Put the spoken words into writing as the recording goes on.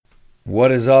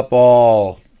What is up,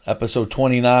 all? Episode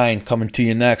 29 coming to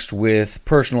you next with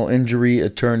personal injury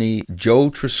attorney Joe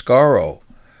Triscaro.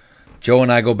 Joe and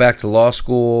I go back to law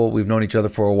school. We've known each other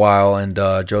for a while, and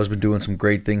Joe's been doing some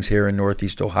great things here in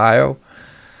Northeast Ohio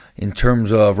in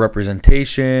terms of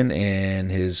representation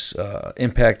and his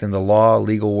impact in the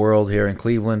legal world here in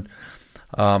Cleveland.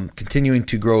 Continuing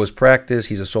to grow his practice.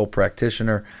 He's a sole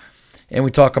practitioner. And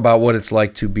we talk about what it's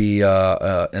like to be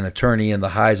an attorney and the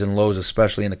highs and lows,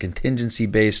 especially in a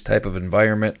contingency-based type of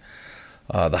environment.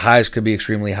 The highs could be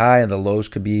extremely high, and the lows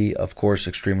could be, of course,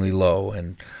 extremely low.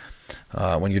 And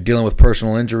when you're dealing with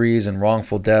personal injuries and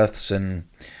wrongful deaths and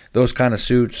those kind of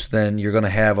suits, then you're going to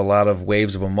have a lot of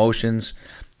waves of emotions,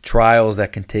 trials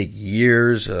that can take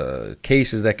years,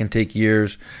 cases that can take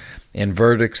years, and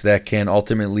verdicts that can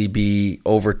ultimately be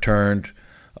overturned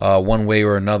one way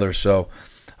or another. So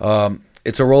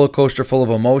it's a roller coaster full of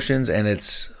emotions, and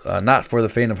it's not for the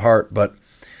faint of heart, but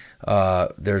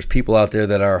there's people out there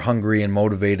that are hungry and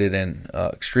motivated and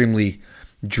extremely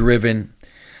driven,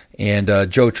 and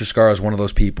Joe Triscaro is one of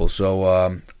those people.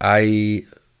 So I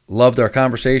loved our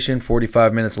conversation,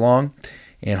 45 minutes long,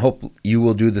 and hope you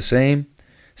will do the same.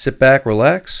 Sit back,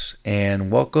 relax, and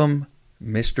welcome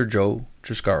Mr. Joe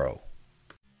Triscaro.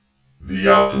 The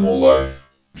Optimal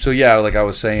Life. So yeah, like I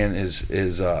was saying,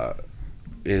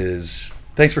 is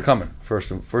thanks for coming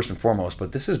first and foremost,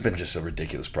 but this has been just a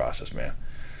ridiculous process, man.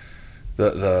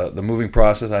 The moving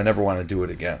process, I never want to do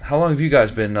it again. How long have you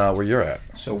guys been where you're at?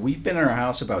 So we've been in our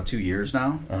house about 2 years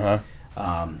now.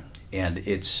 And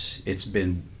it's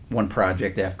been one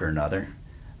project after another.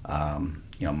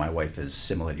 My wife is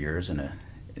similar to yours in a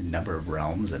number of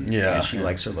realms, and she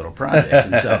likes her little projects.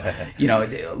 And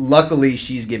so, luckily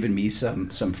she's given me some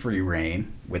free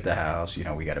reign with the house.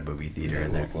 We got a movie theater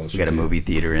in there. We got a movie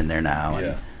theater in there now.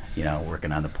 Yeah. And,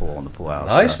 working on the pool and the pool house.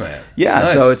 Nice, man. Yeah,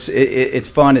 nice. So it's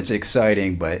fun, it's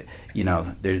exciting, but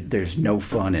there's no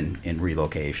fun in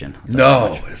relocation.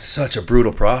 It's such a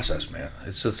brutal process, man.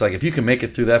 It's like if you can make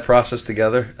it through that process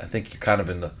together, I think you're kind of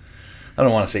in the, I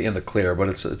don't want to say in the clear, but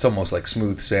it's almost like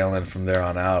smooth sailing from there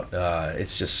on out.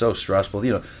 It's just so stressful.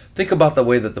 Think about the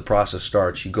way that the process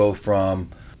starts. You go from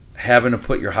having to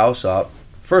put your house up.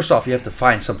 First off, you have to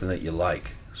find something that you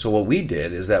like. So what we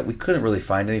did is that we couldn't really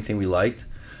find anything we liked,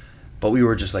 but we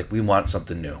were just like, we want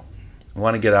something new. We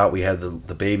want to get out. We had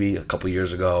the baby a couple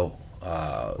years ago,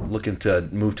 looking to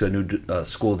move to a new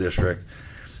school district.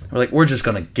 We're like, we're just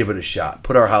going to give it a shot.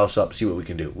 Put our house up, see what we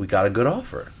can do. We got a good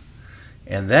offer.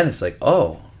 And then it's like,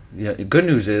 good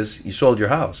news is you sold your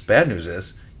house. Bad news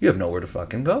is you have nowhere to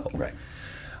fucking go. Right.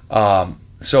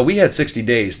 So we had 60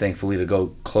 days, thankfully, to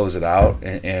go close it out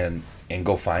and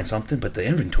go find something. But the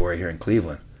inventory here in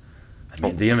Cleveland,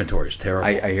 the inventory is terrible.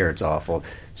 I hear it's awful.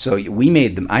 So we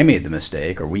made the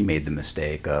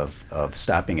mistake of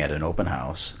stopping at an open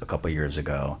house a couple years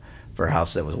ago for a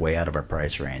house that was way out of our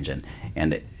price range, and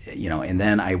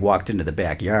then I walked into the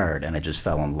backyard and I just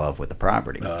fell in love with the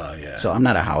property. So I'm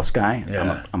not a house guy.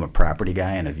 Yeah. I'm a property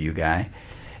guy and a view guy,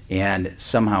 and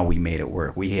somehow we made it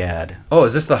work. We had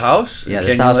is this the house? Yeah,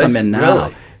 this house I'm in now.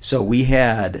 Really? So we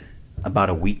had about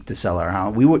a week to sell our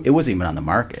house. It wasn't even on the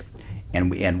market.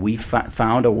 And we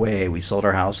found a way. We sold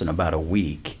our house in about a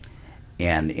week,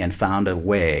 and found a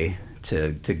way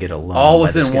to get a loan. All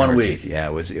within 1 week. Yeah,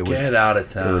 it was. Get out of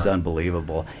town. It was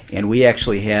unbelievable, and we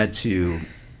actually had to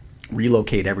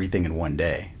relocate everything in one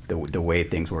day. The way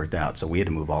things worked out, so we had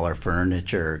to move all our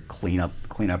furniture, clean up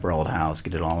our old house,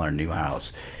 get it all in our new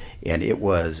house, and it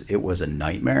was a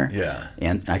nightmare. Yeah.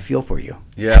 And I feel for you.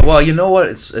 Yeah. Well, you know what?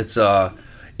 It's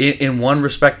in one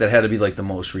respect, that had to be like the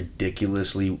most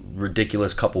ridiculous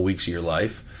couple weeks of your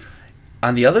life.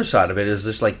 On the other side of it is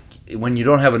just like when you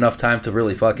don't have enough time to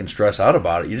really fucking stress out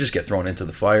about it, you just get thrown into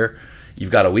the fire. You've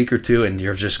got a week or two, and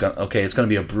you're just going, okay, it's going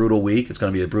to be a brutal week. It's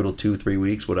going to be a brutal 2-3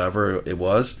 weeks, whatever it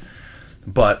was.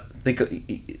 But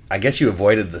I guess you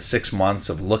avoided the 6 months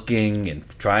of looking and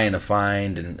trying to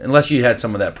find, and unless you had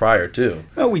some of that prior too.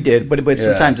 Well, we did, but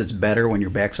sometimes it's better when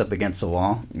your back's up against the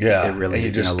wall. Yeah, it really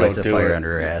just lights a fire it. under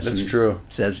your ass. That's true.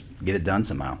 Says get it done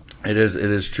somehow. It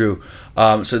is true.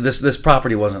 So this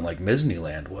property wasn't like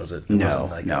Disneyland, was it? No,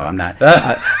 I'm not.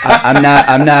 I'm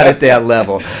not at that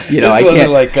level. This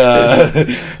wasn't like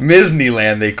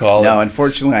Disneyland, they call it. No,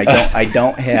 unfortunately, I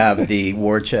don't have the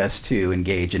war chest to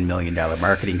engage in $1 million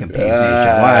marketing campaigns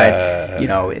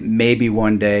nationwide. Maybe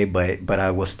one day, but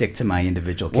I will stick to my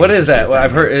individual cases. What is that? Well,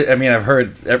 I've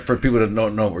heard for people that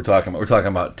don't know what we're talking about. We're talking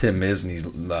about Tim Misny's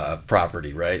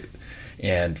property, right?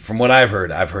 And from what I've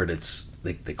heard it's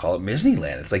they call it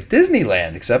Disneyland. It's like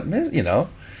Disneyland, except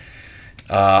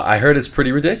I heard it's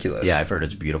pretty ridiculous. Yeah, I've heard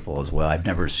it's beautiful as well. I've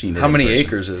never seen it. How in many person.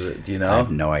 acres is it? Do you know? I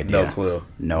have no idea. No clue.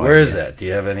 No Where idea. is that? Do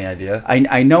you have any idea?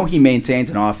 I know he maintains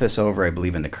an office over, I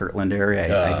believe, in the Kirtland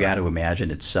area. I've got to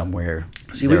imagine it's somewhere.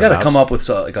 See, we got to come up with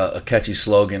like a catchy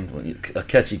slogan, a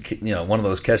catchy, one of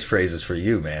those catchphrases for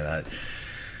you, man.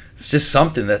 It's just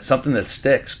something that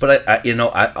sticks. But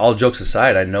all jokes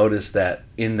aside, I noticed that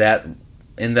in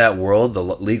that world, the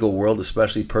legal world,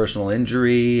 especially personal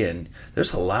injury, and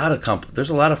there's a lot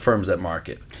of firms that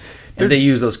market, and they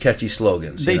use those catchy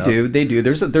slogans. They do.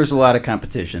 There's a lot of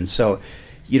competition. So,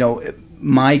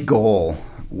 my goal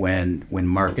when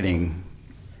marketing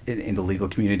in the legal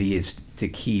community is to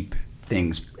keep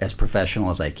things as professional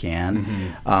as I can.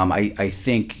 Mm-hmm. I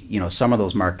think some of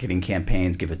those marketing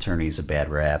campaigns give attorneys a bad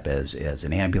rap as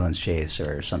an ambulance chase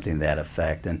or something to that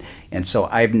effect, and so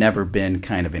I've never been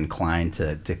kind of inclined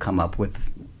to come up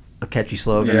with a catchy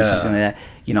slogan or something like that.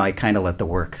 I kind of let the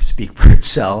work speak for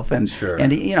itself, and sure.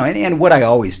 and what I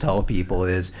always tell people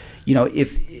is,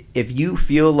 if you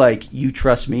feel like you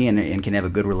trust me and can have a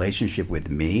good relationship with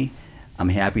me, I'm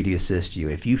happy to assist you.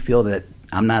 If you feel that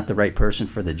I'm not the right person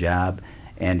for the job,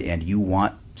 and you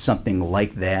want something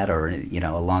like that or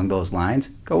along those lines,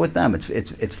 go with them.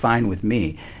 It's fine with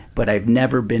me. But I've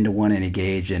never been to want to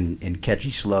engage in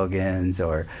catchy slogans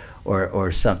or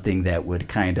something that would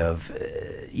kind of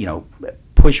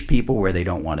push people where they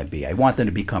don't want to be. I want them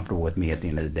to be comfortable with me at the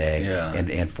end of the day,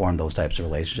 and form those types of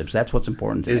relationships. That's what's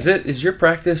important to me. Is your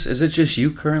practice? Is it just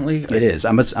you currently? It is.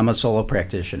 I'm a solo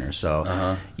practitioner,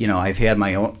 so I've had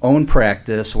my own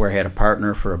practice where I had a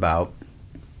partner for about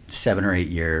 7 or 8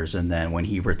 years, and then when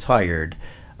he retired,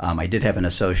 I did have an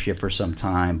associate for some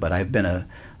time, but I've been a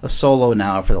solo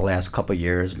now for the last couple of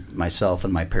years, myself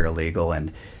and my paralegal,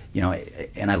 and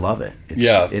and I love it.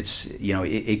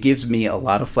 It gives me a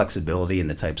lot of flexibility in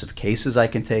the types of cases I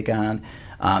can take on.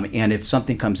 And if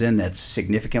something comes in that's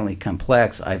significantly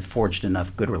complex, I've forged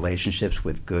enough good relationships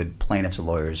with good plaintiffs and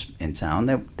lawyers in town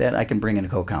that I can bring in a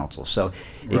co-counsel. So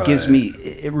it gives me,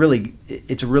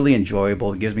 it's really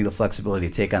enjoyable. It gives me the flexibility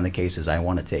to take on the cases I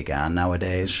want to take on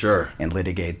nowadays. Sure. And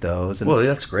litigate those. Well,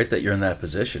 that's great that you're in that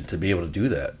position to be able to do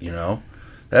that.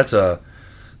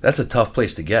 That's a tough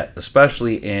place to get,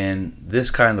 especially in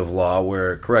this kind of law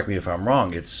where, correct me if I'm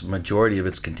wrong, it's majority of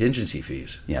it's contingency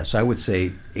fees. Yeah, so I would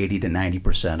say 80 to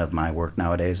 90% of my work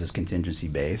nowadays is contingency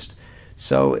based.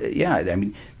 So, yeah, I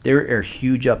mean, there are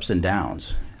huge ups and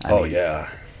downs.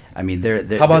 I mean,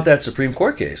 how about that Supreme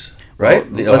Court case, right?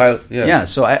 Well,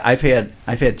 so I've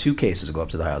had 2 cases go up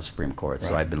to the Ohio Supreme Court.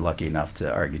 So I've been lucky enough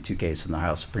to argue 2 cases in the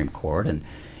Ohio Supreme Court, and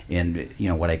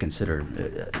what I consider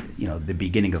the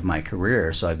beginning of my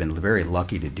career. So I've been very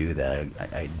lucky to do that.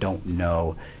 I don't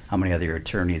know how many other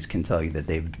attorneys can tell you that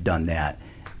they've done that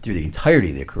through the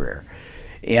entirety of their career.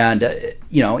 And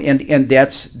and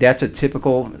that's a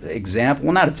typical example.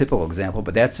 Well, not a typical example,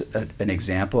 but that's an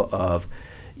example of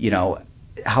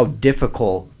how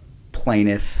difficult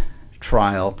plaintiff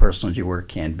trial personal injury work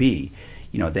can be.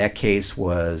 That case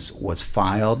was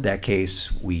filed. That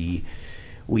case we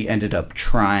ended up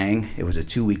trying. It was a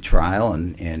 2-week trial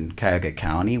in Cuyahoga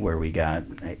County where we got,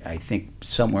 I think,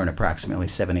 somewhere in approximately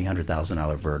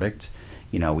 $700,000 verdict.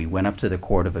 We went up to the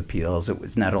Court of Appeals. It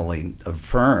was not only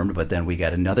affirmed, but then we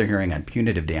got another hearing on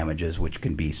punitive damages, which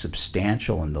can be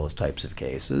substantial in those types of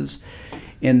cases.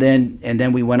 And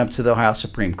then we went up to the Ohio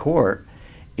Supreme Court,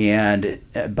 and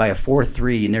by a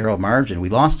 4-3 narrow margin, we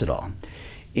lost it all.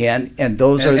 And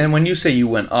when you say you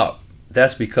went up,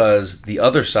 that's because the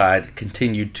other side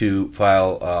continued to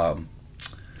file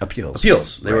appeals.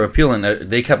 They were appealing.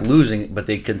 They kept losing, but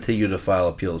they continued to file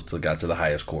appeals till it got to the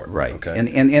highest court. Right. Okay.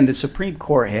 And the Supreme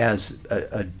Court has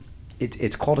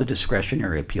it's called a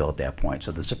discretionary appeal at that point.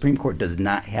 So the Supreme Court does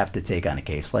not have to take on a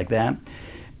case like that.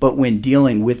 But when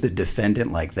dealing with a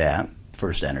defendant like that,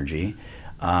 First Energy,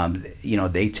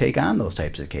 they take on those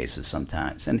types of cases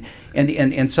sometimes,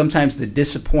 and sometimes the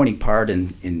disappointing part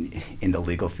in the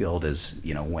legal field is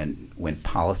when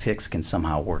politics can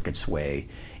somehow work its way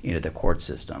into the court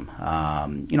system,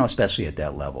 especially at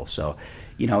that level. So,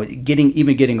 getting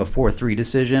a 4-3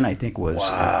 decision, I think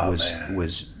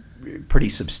was pretty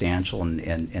substantial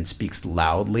and speaks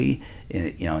loudly,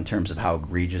 in terms of how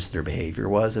egregious their behavior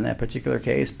was in that particular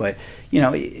case. But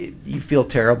you feel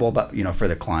terrible about for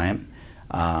the client.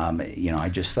 I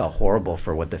just felt horrible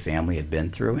for what the family had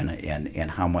been through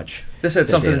and how much. This had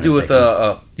something to do with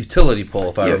a utility pole,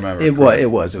 if I remember.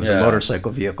 It was a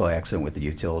motorcycle vehicle accident with the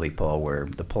utility pole where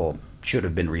the pole should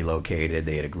have been relocated.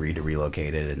 They had agreed to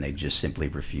relocate it, and they just simply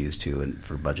refused to, and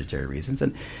for budgetary reasons.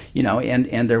 And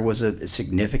and there was a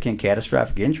significant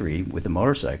catastrophic injury with the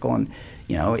motorcycle, and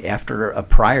after a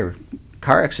prior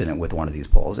car accident with one of these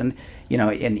poles, and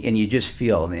and you just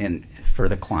feel and for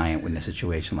the client in a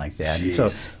situation like that. Jeez. And so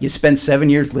you spend 7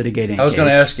 years litigating. I was going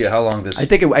to ask you how long this. I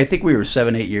think we were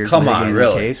 7-8 years. Come litigating on,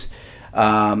 really? the case.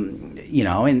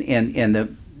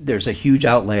 There's a huge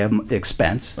outlay of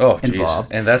expense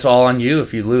involved, and that's all on you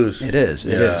if you lose. It is.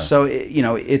 So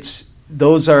it's.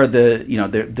 Those are the,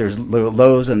 there's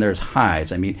lows and there's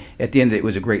highs. I mean, at the end, it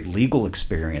was a great legal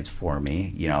experience for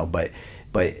me, but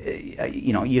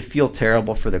you feel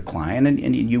terrible for the client,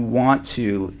 and you want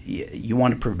to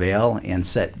prevail and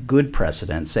set good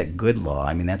precedent, set good law.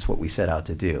 I mean, that's what we set out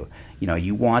to do.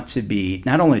 You want to be,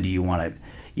 not only do you want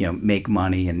to, make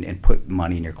money and put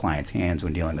money in your client's hands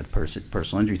when dealing with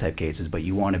personal injury type cases, but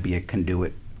you want to be a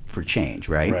conduit for change,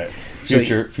 right? Right.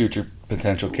 Future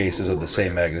potential cases of the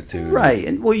same magnitude. Right,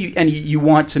 and you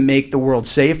want to make the world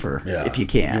safer if you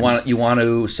can. You want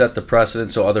to set the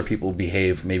precedent so other people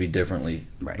behave maybe differently.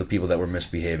 Right. The people that were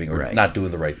misbehaving or not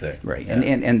doing the right thing. Right, Yeah.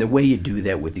 and the way you do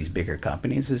that with these bigger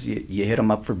companies is you hit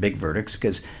them up for big verdicts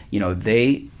because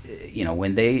they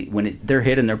when they're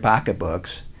hitting their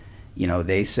pocketbooks.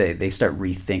 They start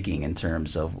rethinking in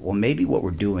terms of, well, maybe what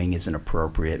we're doing isn't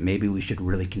appropriate. Maybe we should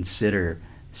really consider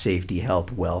safety,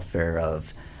 health, welfare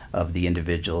of the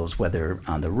individuals, whether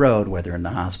on the road, whether in the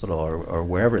hospital, or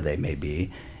wherever they may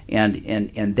be.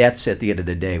 And that's at the end of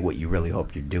the day what you really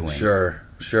hope you're doing. Sure.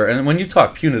 And when you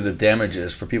talk punitive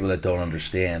damages, for people that don't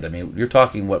understand, I mean, you're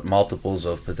talking multiples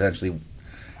of potentially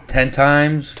 10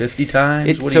 times, 50 times?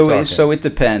 What are you talking? So it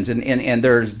depends, and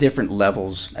there's different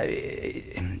levels.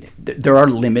 There are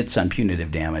limits on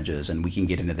punitive damages, and we can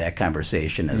get into that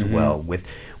conversation as well.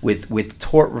 With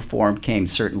tort reform came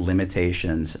certain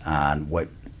limitations on what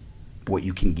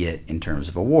you can get in terms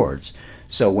of awards.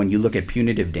 So when you look at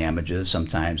punitive damages,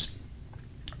 sometimes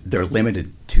they're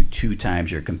limited to 2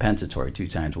 times your compensatory, 2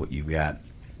 times what you got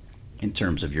in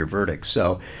terms of your verdict.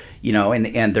 So,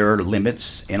 and there are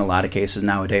limits in a lot of cases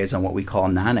nowadays on what we call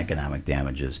non-economic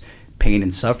damages. Pain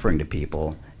and suffering to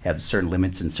people have certain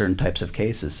limits in certain types of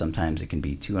cases. Sometimes it can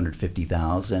be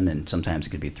 $250,000, and sometimes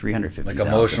it could be $350,000. Like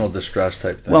emotional distress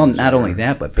type things. Well, not only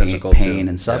that, but pain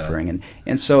and suffering. Yeah.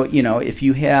 And so if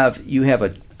you have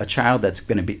a child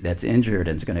that's injured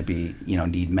and is going to be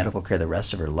need medical care the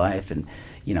rest of her life, and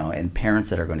and parents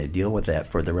that are going to deal with that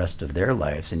for the rest of their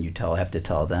lives, and you have to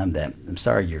tell them that, I'm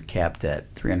sorry, you're capped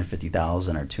at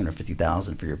 $350,000 or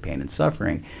 $250,000 for your pain and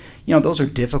suffering. Those are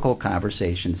difficult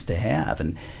conversations to have,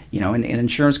 and and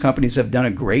insurance companies have done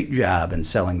a great job in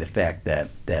selling the fact that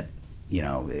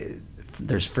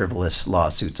there's frivolous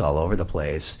lawsuits all over the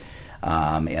place.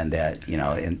 And that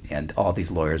and all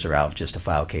these lawyers are out just to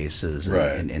file cases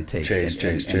and take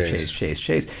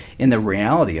chase. And the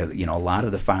reality of a lot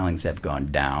of the filings have gone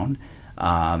down,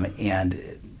 and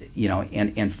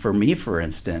for me, for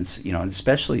instance, and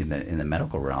especially in the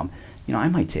medical realm, I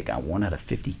might take on 1 out of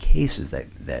 50 cases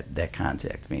that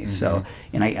contact me. So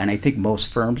and I think most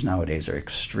firms nowadays are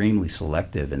extremely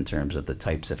selective in terms of the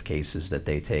types of cases that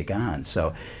they take on.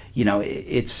 So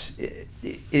it's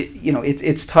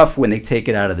tough when they take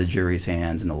it out of the jury's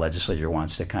hands and the legislature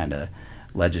wants to kind of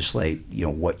legislate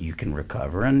what you can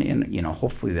recover, and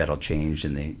hopefully that'll change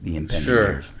in the impending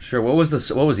years. Sure. What was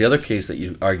the other case that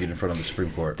you argued in front of the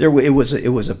Supreme Court? It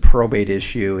was a probate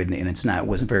issue, and it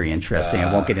wasn't very interesting.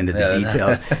 I won't get into the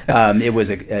details. It was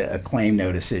a claim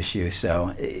notice issue.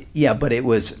 So but it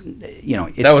was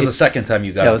that was the second time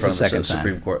you got in front of the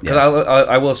Supreme Court. Because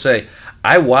I will say,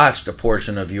 I watched a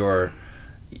portion of your.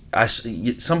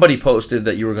 Somebody posted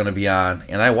that you were going to be on,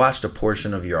 and I watched a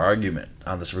portion of your argument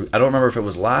on the Supreme. I don't remember if it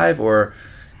was live or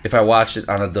if I watched it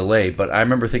on a delay, but I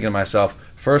remember thinking to myself,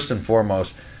 first and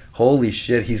foremost, holy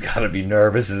shit, he's got to be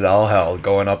nervous as all hell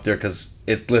going up there, because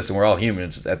listen, we're all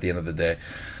humans at the end of the day.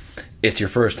 It's your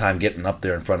first time getting up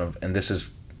there in front of, and this is,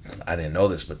 I didn't know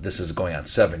this, but this is going on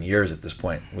 7 years at this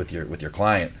point with your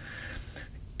client.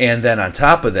 And then on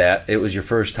top of that, it was your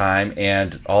first time,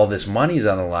 and all this money's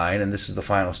on the line, and this is the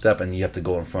final step, and you have to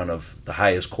go in front of the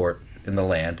highest court in the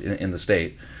land, in the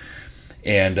state,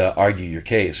 and argue your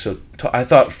case. So I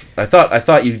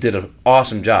thought you did an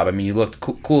awesome job. I mean, you looked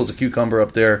cool as a cucumber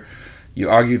up there.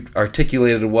 You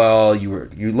articulated well.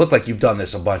 You look like you've done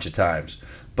this a bunch of times.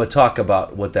 But talk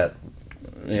about what that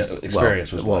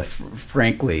experience was like.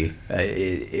 Frankly,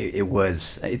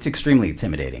 it's extremely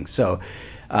intimidating. So.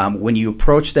 When you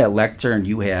approach that lectern,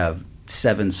 you have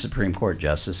 7 Supreme Court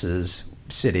justices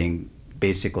sitting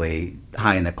basically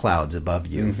high in the clouds above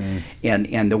you.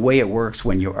 And the way it works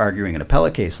when you're arguing an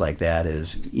appellate case like that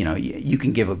is, you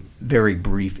can give a very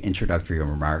brief introductory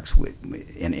remarks,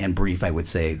 and brief, I would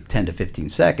say 10 to 15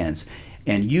 seconds.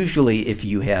 And usually if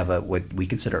you have what we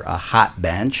consider a hot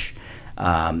bench,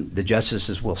 the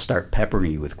justices will start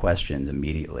peppering you with questions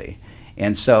immediately.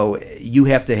 And so you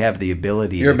have to have the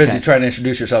ability. You're busy trying to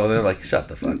introduce yourself, and they're like, "Shut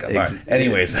the fuck up."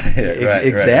 Anyways,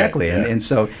 exactly. Right. And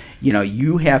so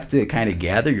you have to kind of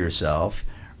gather yourself,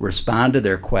 respond to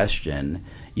their question,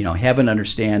 have an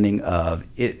understanding of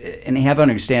it, and have an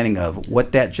understanding of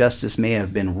what that justice may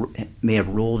have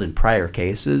ruled in prior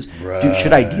cases. Right.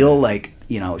 Should I deal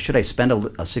should I spend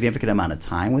a significant amount of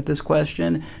time with this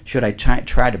question? Should I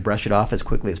try to brush it off as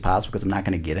quickly as possible because I'm not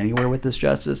going to get anywhere with this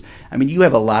justice? I mean, you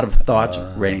have a lot of thoughts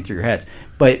raining through your heads.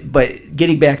 But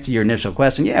getting back to your initial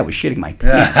question, I was shitting my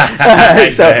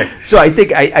pants. So I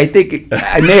think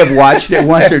I may have watched it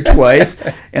once or twice,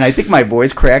 and I think my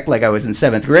voice cracked like I was in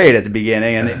 7th grade at the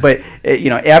beginning. But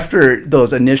after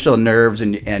those initial nerves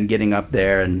and getting up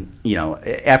there, and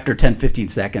after 10, 15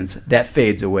 seconds, that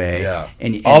fades away. Yeah.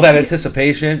 And all that anticipation.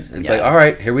 It's like, all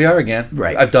right, here we are again.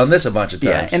 Right. I've done this a bunch of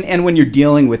times. Yeah, and when you're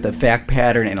dealing with a fact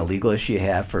pattern and a legal issue you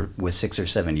have with 6 or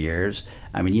 7 years,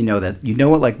 I mean, you know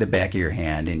it like the back of your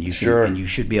hand, and you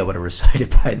should be able to recite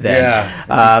it by then.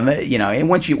 Yeah. And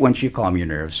once you calm your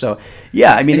nerves. So,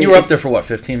 yeah, I mean, and you were up there for what,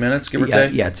 15 minutes, give or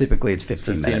take? Yeah, typically it's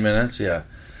 15 minutes. 15 minutes, yeah.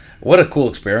 What a cool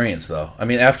experience, though. I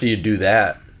mean, after you do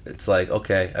that, it's like,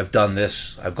 okay, I've done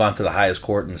this. I've gone to the highest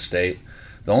court in the state.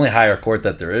 The only higher court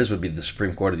that there is would be the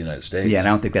Supreme Court of the United States. Yeah, and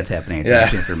I don't think that's happening anytime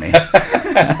soon for me.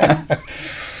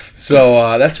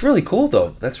 So that's really cool,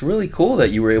 though. That's really cool that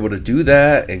you were able to do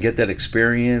that and get that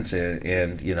experience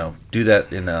and do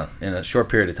that in a short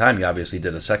period of time. You obviously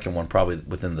did a second one probably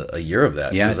within a year of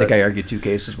that. Yeah, I think I argued 2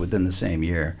 cases within the same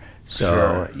year.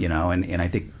 So, and I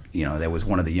think, that was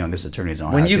one of the youngest attorneys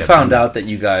on. When you found out that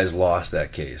you guys lost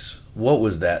that case, what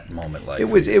was that moment like?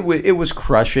 It was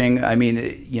crushing. I mean,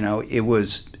 it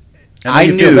was. I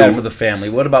knew. Feel bad for the family.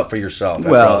 What about for yourself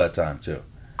after all that time too?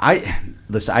 I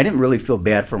didn't really feel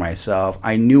bad for myself.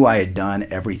 I knew I had done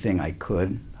everything I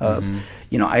could have.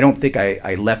 Mm-hmm. I don't think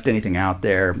I left anything out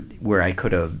there where I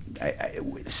could have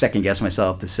second guessed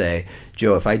myself to say,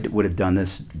 Joe, if I would have done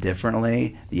this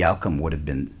differently, the outcome would have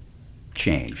been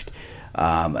changed.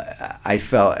 I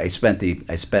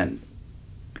spent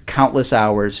countless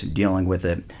hours dealing with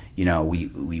it.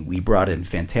 We brought in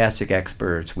fantastic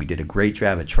experts. We did a great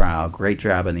job at trial, great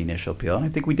job in the initial appeal, and I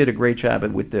think we did a great job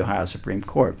with the Ohio Supreme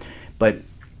Court. But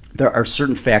there are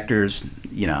certain factors,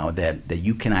 that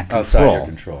you cannot control. Outside your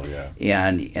control, yeah.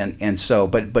 And so,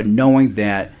 but knowing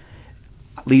that,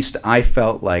 at least I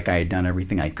felt like I had done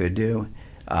everything I could do.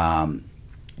 I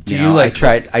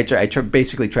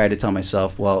basically tried to tell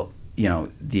myself, well,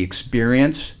 the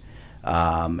experience.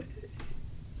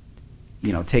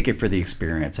 Take it for the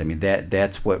experience. I mean,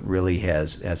 that's what really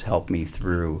has helped me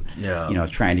through,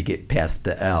 trying to get past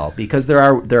the L, because there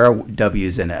are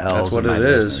W's and L's. That's what in my it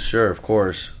business. is. Sure, of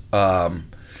course. I'm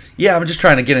just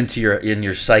trying to get into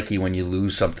your psyche when you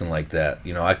lose something like that.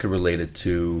 I could relate it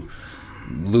to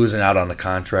losing out on the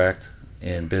contract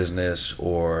in business,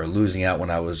 or losing out when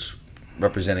I was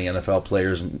representing NFL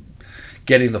players and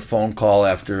getting the phone call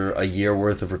after a year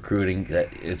worth of recruiting that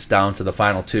it's down to the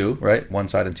final 2, right? 1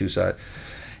 side and 2 side,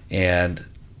 and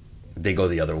they go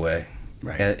the other way.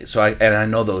 Right. And so I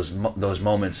know those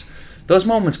moments. Those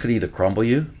moments could either crumble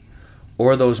you,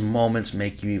 or those moments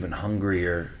make you even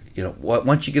hungrier.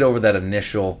 Once you get over that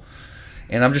initial.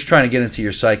 And I'm just trying to get into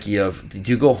your psyche of, did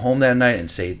you go home that night and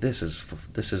say, this is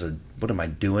what am I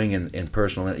doing in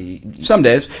personal? Some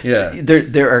days. Yeah.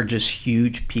 There are just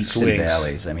huge peaks Swings. and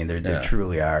valleys. I mean, there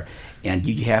truly are. And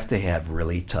you have to have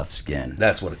really tough skin.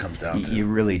 That's what it comes down to. You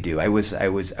really do. I was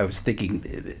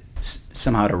thinking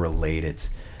somehow to relate it,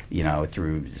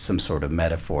 through some sort of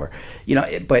metaphor.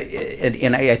 But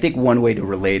I think one way to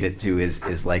relate it to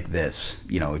is like this,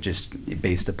 just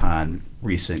based upon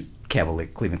recent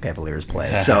Cleveland Cavaliers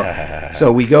play.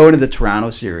 So we go into the Toronto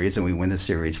series and we win the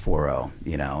series 4-0,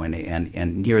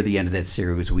 and near the end of that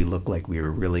series we look like we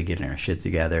were really getting our shit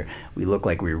together. We look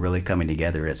like we were really coming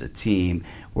together as a team.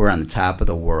 We're on the top of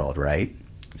the world, right?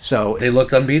 So they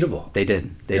looked unbeatable. They did.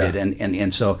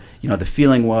 And so, the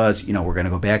feeling was, we're going to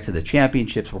go back to the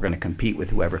championships. We're going to compete with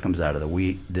whoever comes out of the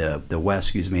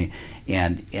West,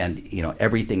 and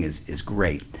everything is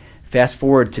great. Fast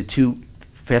forward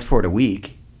a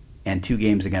week and 2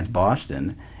 games against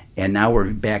Boston, and now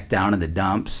we're back down in the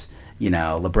dumps.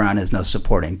 LeBron has no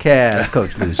supporting cast.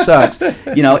 Coach Lou sucks.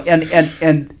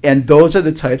 And those are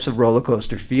the types of roller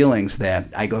coaster feelings that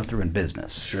I go through in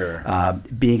business. Sure.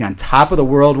 Being on top of the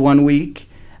world one week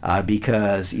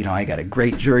because I got a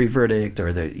great jury verdict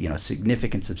or the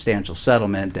significant substantial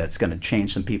settlement that's going to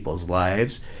change some people's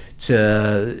lives,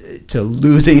 to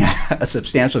losing a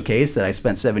substantial case that I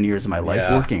spent 7 years of my life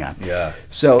working on. Yeah.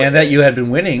 So and that you had been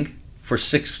winning for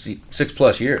six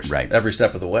plus years, right, every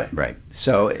step of the way. Right.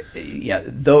 So, yeah,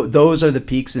 those are the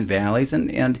peaks and valleys,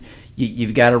 and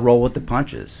you've got to roll with the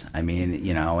punches. I mean,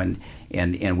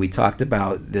 and we talked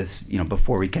about this,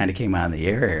 before we kind of came on the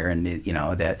air here, and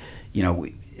that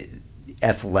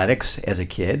athletics as a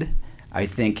kid, I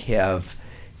think have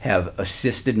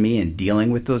assisted me in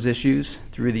dealing with those issues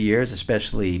through the years,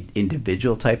 especially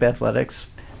individual type athletics.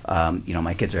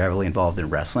 My kids are heavily involved in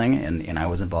wrestling, and I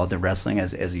was involved in wrestling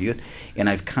as a youth, and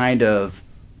I've kind of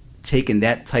taken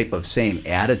that type of same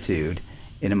attitude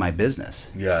into my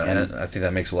business. Yeah, and I think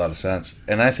that makes a lot of sense.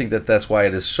 And I think that's why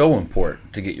it is so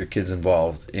important to get your kids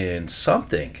involved in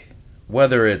something,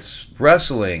 whether it's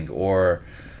wrestling or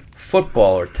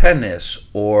football or tennis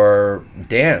or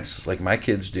dance like my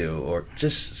kids do, or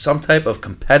just some type of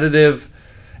competitive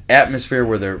atmosphere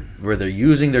where they're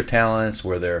using their talents,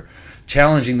 where they're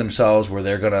challenging themselves, where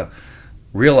they're going to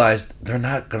realize they're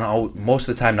not going to, most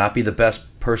of the time, not be the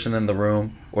best person in the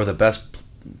room or the best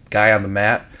guy on the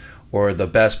mat or the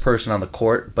best person on the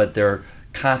court, but they're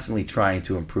constantly trying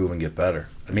to improve and get better.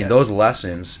 I mean, those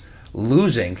lessons,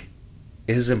 losing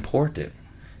is important.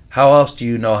 How else do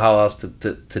you know how else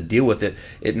to deal with it?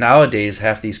 Nowadays,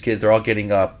 half these kids, they're all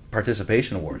getting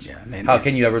participation awards. Yeah, how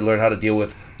can you ever learn how to deal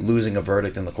with losing a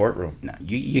verdict in the courtroom? No,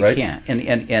 you right? can't.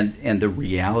 And the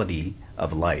reality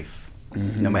of life,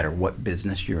 no matter what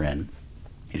business you're in,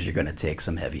 is you're going to take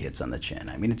some heavy hits on the chin.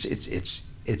 I mean,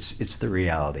 it's the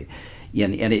reality.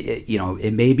 And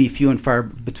it may be few and far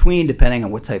between depending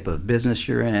on what type of business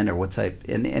you're in or what type,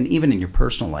 and even in your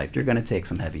personal life, you're going to take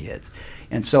some heavy hits.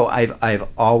 And so I've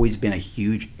always been a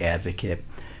huge advocate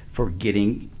for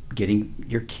getting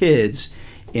your kids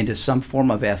into some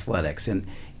form of athletics, and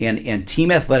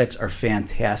team athletics are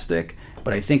fantastic,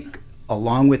 but I think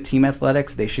along with team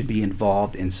athletics, they should be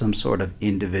involved in some sort of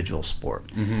individual sport.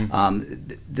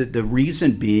 The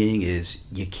reason being is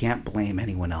you can't blame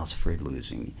anyone else for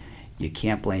losing. You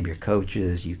can't blame your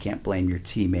coaches. You can't blame your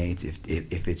teammates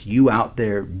if it's you out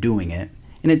there doing it.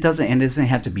 And it doesn't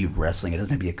have to be wrestling. It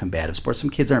doesn't have to be a combative sport. Some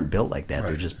kids aren't built like that. Right.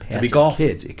 They're just passive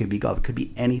kids. It could be golf. It could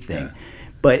be anything. Yeah.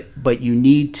 But they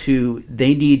need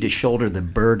to shoulder the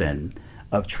burden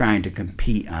of trying to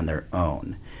compete on their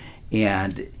own.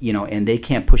 And they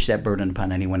can't push that burden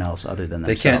upon anyone else other than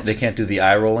themselves. They can't do the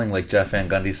eye rolling like Jeff Van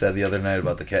Gundy said the other night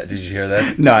about the cat. Did you hear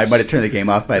that? No, I might have turned the game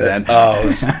off by then. Oh, it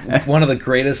was one of the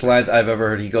greatest lines I've ever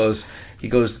heard. He goes,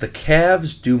 the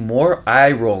Cavs do more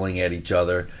eye rolling at each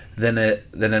other than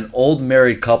an old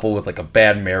married couple with like a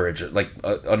bad marriage, like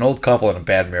an old couple and a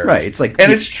bad marriage. Right. It's like,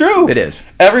 and it's true. It is.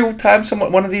 Every time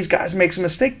one of these guys makes a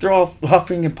mistake, they're all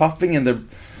huffing and puffing and they're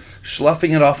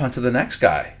sloughing it off onto the next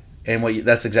guy. And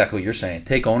that's exactly what you're saying.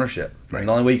 Take ownership. Right. And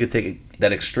the only way you could take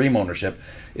that extreme ownership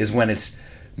is when it's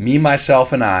me,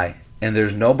 myself, and I, and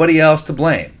there's nobody else to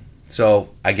blame. So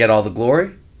I get all the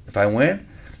glory if I win,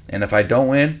 and if I don't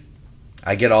win,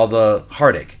 I get all the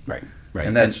heartache. Right.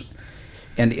 And that's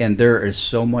and there is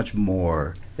so much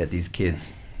more that these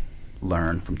kids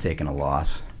learn from taking a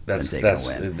loss than taking a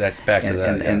win.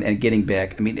 And getting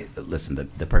back. I mean, listen,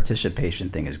 the participation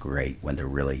thing is great when they're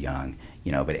really young.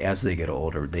 But as they get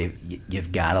older,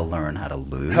 you've got to learn how to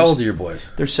lose. How old are your boys?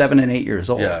 They're 7 and 8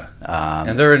 years old. Yeah,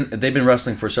 and they've been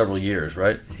wrestling for several years,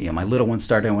 right? My little one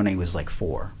started when he was like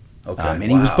 4. Okay,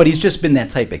 and he's just been that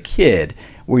type of kid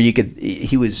where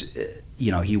he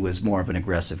was more of an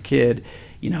aggressive kid.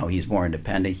 He's more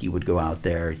independent. He would go out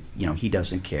there. He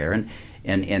doesn't care,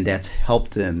 and that's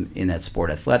helped him in that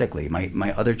sport athletically.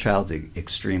 My other child's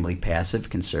extremely passive,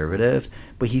 conservative,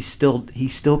 but he still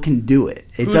can do it.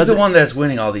 Who's the one that's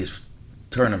winning all these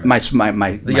tournaments?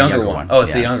 The younger one. Oh,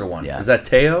 it's the younger one. Yeah. Is that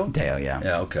Teo? Teo, yeah.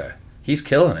 Yeah, okay. He's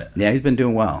killing it. Yeah, he's been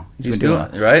doing well. He's doing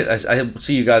it, right? I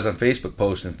see you guys on Facebook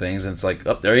posting things, and it's like,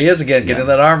 oh, there he is again, getting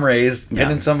that arm raised,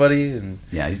 hitting somebody, and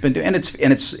he's been doing, and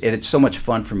it's so much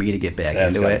fun for me to get back into it.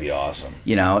 That's gotta be awesome.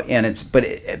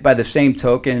 But by the same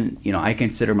token, I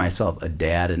consider myself a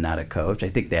dad and not a coach. I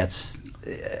think that's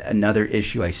another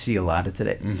issue I see a lot of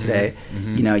today.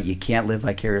 Mm-hmm. You can't live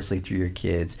vicariously through your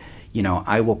kids.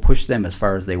 I will push them as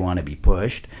far as they want to be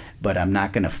pushed, but I'm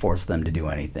not going to force them to do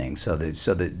anything. So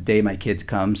the day my kid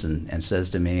comes and says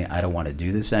to me, I don't want to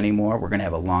do this anymore, we're going to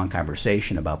have a long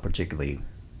conversation about particularly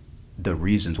the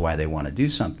reasons why they want to do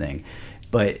something.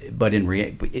 But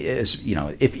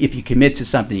if you commit to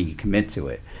something, you commit to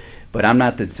it. But I'm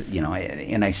not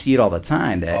and I see it all the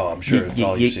time that I'm sure it's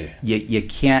all you see. You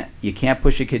can't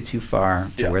push a kid too far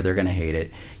to where they're going to hate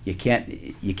it. You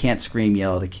can't scream,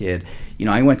 yell at a kid.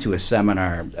 I went to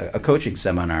a coaching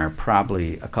seminar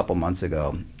probably a couple months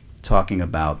ago, talking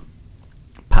about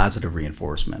positive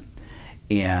reinforcement,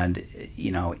 and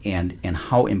and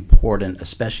how important,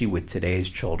 especially with today's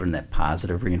children, that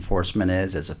positive reinforcement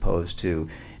is, as opposed to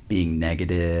being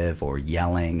negative or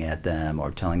yelling at them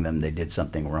or telling them they did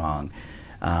something wrong.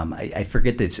 I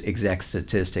forget this exact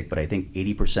statistic, but I think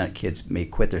 80% of kids may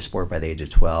quit their sport by the age of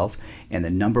 12, and the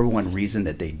number one reason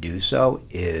that they do so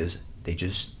is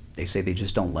they say they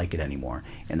just don't like it anymore.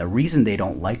 And the reason they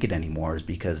don't like it anymore is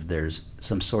because there's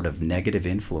some sort of negative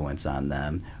influence on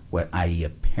them, i.e. a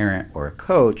parent or a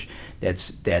coach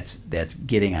that's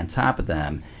getting on top of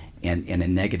them in a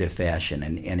negative fashion.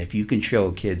 And if you can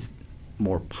show kids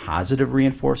more positive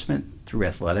reinforcement through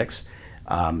athletics,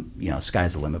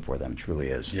 sky's the limit for them. It truly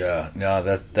is. Yeah,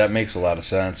 no, that makes a lot of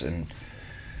sense. And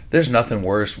there's nothing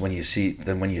worse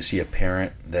than when you see a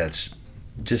parent that's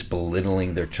just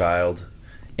belittling their child.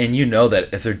 And you know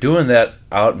that if they're doing that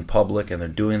out in public and they're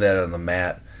doing that on the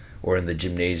mat or in the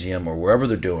gymnasium or wherever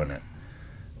they're doing it,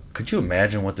 could you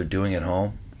imagine what they're doing at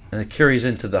home? And it carries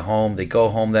into the home. They go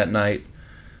home that night,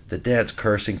 the dad's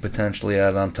cursing potentially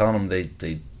at them, telling them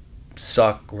they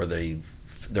suck or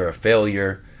they're a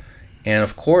failure. And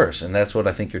of course, and that's what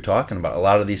I think you're talking about, a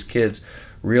lot of these kids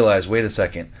realize, wait a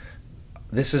second,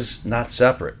 this is not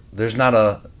separate.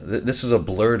 This is a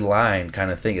blurred line kind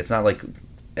of thing. It's not like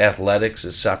athletics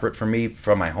is separate from me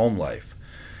from my home life.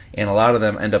 And a lot of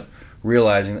them end up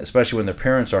realizing, especially when their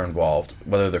parents are involved,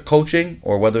 whether they're coaching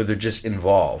or whether they're just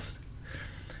involved,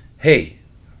 hey,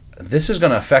 this is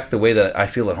going to affect the way that I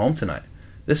feel at home tonight.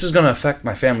 This is going to affect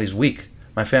my family's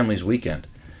weekend.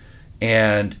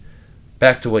 And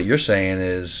back to what you're saying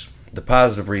is the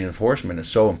positive reinforcement is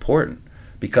so important,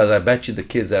 because I bet you the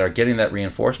kids that are getting that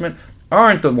reinforcement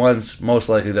aren't the ones most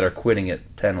likely that are quitting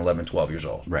at 10, 11, 12 years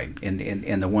old. Right.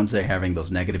 And the ones that are having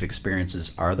those negative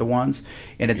experiences are the ones.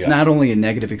 And it's not only a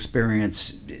negative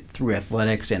experience through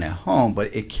athletics and at home,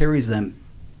 but it carries them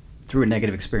through a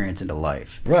negative experience into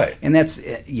life. Right. And that's,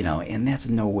 and that's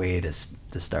no way to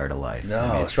start a life. No,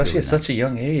 I mean, especially at such a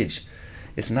young age.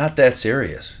 It's not that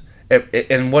serious.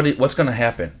 And what's going to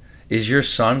happen? Is your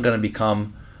son going to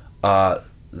become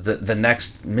the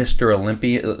next Mr.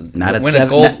 Olympia? Not at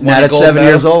 7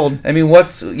 years old. I mean,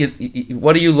 what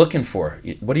are you looking for?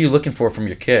 What are you looking for from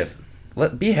your kid?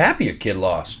 Be happy your kid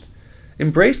lost.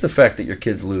 Embrace the fact that your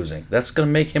kid's losing. That's going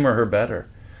to make him or her better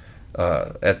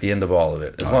at the end of all of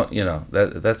it. As long,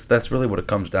 that's really what it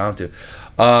comes down to.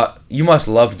 You must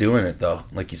love doing it, though.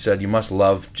 Like you said, you must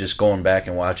love just going back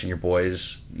and watching your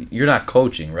boys. You're not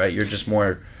coaching, right? You're just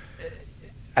more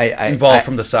involved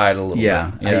from the side a little bit.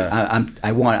 Yeah.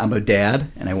 I'm a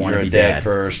dad, and I want to be You're a dad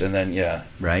first, and then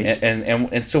right.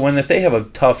 And so if they have a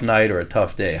tough night or a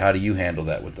tough day, how do you handle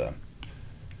that with them?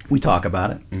 We talk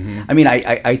about it. Mm-hmm. I mean,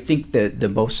 I think that the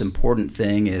most important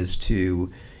thing is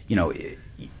to,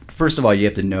 first of all, you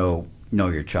have to know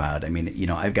your child. I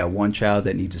mean, I've got one child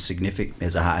that needs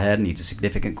is a hothead, needs a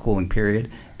significant cooling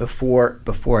period before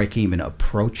I can even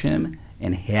approach him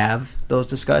and have those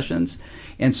discussions.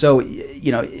 And so,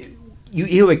 you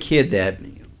have a kid that,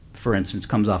 for instance,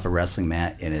 comes off a wrestling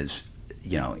mat and is,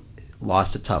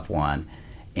 lost a tough one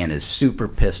and is super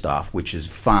pissed off, which is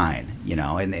fine,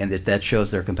 and that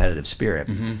shows their competitive spirit.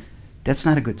 Mm-hmm. That's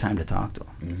not a good time to talk to them,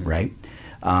 mm-hmm. right?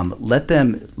 Let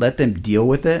them deal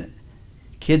with it.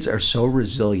 Kids are so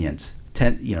resilient.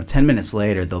 10 minutes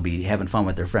later, they'll be having fun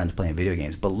with their friends playing video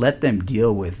games, but let them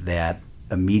deal with that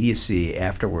immediacy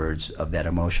afterwards of that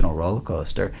emotional roller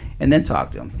coaster, and then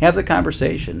talk to them. Have the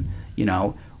conversation.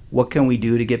 What can we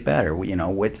do to get better? What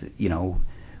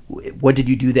did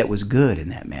you do that was good in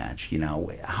that match?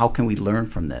 How can we learn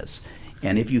from this?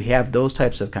 And if you have those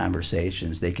types of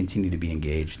conversations, they continue to be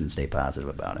engaged and stay positive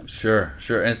about it. Sure.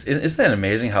 And isn't that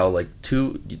amazing how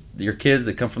your kids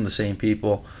that come from the same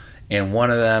people, and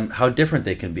one of them, how different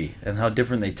they can be and how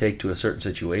different they take to a certain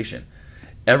situation.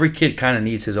 Every kid kind of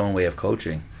needs his own way of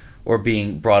coaching or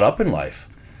being brought up in life.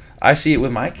 I see it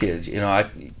with my kids.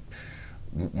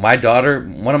 My daughter,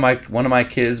 one of my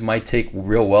kids might take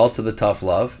real well to the tough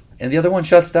love, and the other one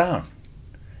shuts down.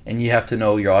 And you have to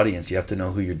know your audience. You have to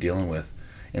know who you're dealing with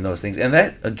in those things. And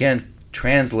that, again,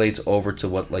 translates over to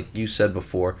what, like you said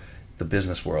before, the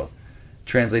business world.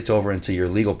 Translates over into your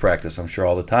legal practice, I'm sure,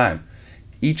 all the time.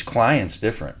 Each client's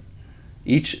different.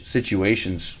 Each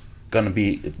situation's going to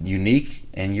be unique,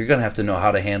 and you're going to have to know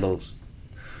how to handle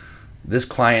this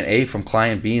client A from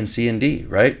client B and C and D,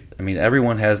 right? I mean,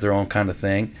 everyone has their own kind of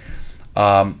thing.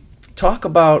 Talk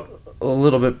about a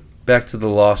little bit back to the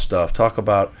law stuff. Talk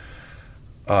about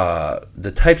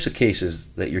the types of cases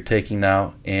that you're taking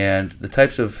now and the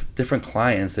types of different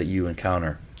clients that you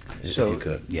encounter, if you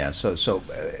could. Yeah, so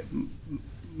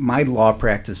my law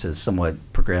practice has somewhat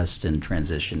progressed and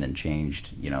transitioned and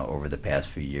changed, over the past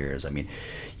few years. I mean,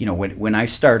 when I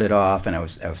started off, and I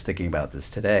was thinking about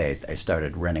this today, I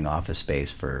started renting office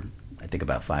space for, I think,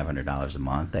 about $500 a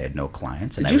month. I had no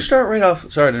clients. Did you start right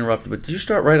off? Sorry to interrupt, but did you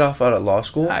start right off out of law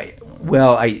school?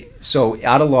 So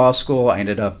out of law school,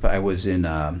 I was in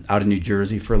out of New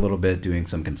Jersey for a little bit doing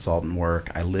some consultant work.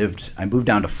 I moved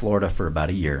down to Florida for about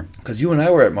a year. Because you and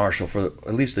I were at Marshall for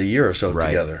at least a year or so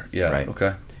together. Yeah. Right.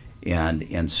 Okay.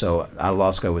 And so out of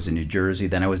law school, I was in New Jersey.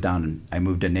 Then I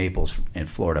moved to Naples in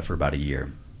Florida for about a year.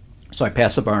 So I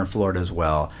passed the bar in Florida as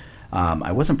well.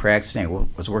 I wasn't practicing. I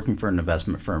was working for an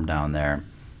investment firm down there.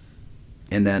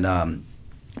 And then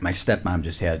my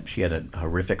stepmom she had a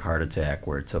horrific heart attack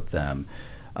where it took them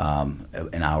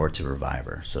an hour to revive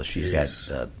her. So she's got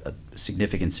a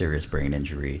significant serious brain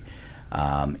injury,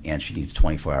 and she needs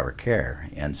 24-hour care.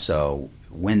 And so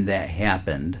when that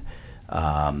happened,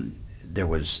 there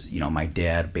was, my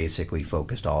dad basically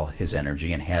focused all his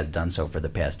energy, and has done so for the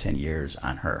past 10 years,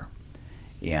 on her.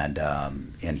 And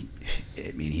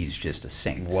he's just a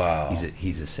saint. Wow.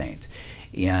 He's a saint.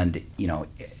 And,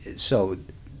 so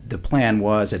the plan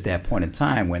was at that point in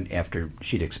time, after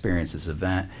she'd experienced this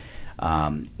event,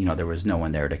 there was no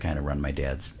one there to kind of run my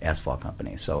dad's asphalt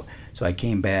company. So I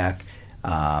came back,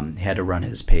 had to run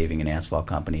his paving and asphalt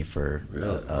company for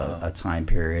a time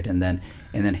period, and then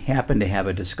happened to have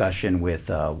a discussion with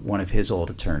one of his old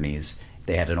attorneys.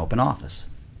 They had an open office.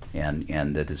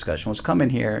 And the discussion was, come in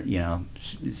here,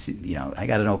 I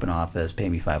got an open office, pay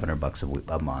me $500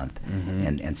 a month,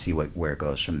 and see where it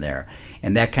goes from there.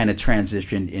 And that kind of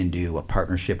transitioned into a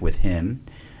partnership with him.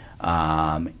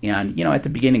 At the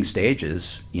beginning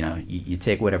stages, you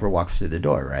take whatever walks through the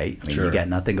door, right? I mean, Sure. You got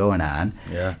nothing going on.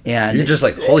 Yeah. And you're just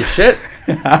like, holy shit,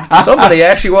 somebody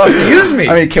actually wants to use me.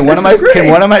 I mean, can one of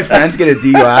my friends get a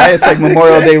DUI? It's like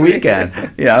Memorial Day weekend,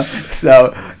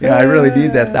 So, I really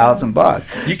need that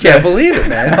 $1,000. You can't believe it,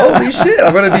 man. Holy shit,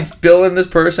 I'm going to be billing this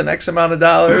person X amount of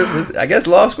dollars. I guess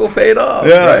law school paid off.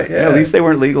 Yeah, right? At least they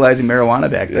weren't legalizing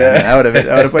marijuana back then. Yeah. I would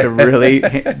have put a really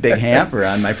big hamper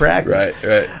on my practice.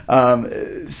 Right.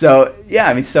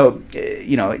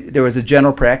 There was a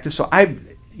general practice. So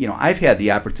I've had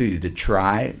the opportunity to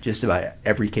try just about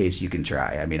every case you can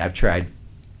try. I mean, I've tried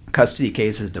custody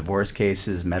cases, divorce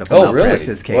cases, medical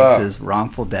malpractice cases,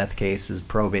 wrongful death cases,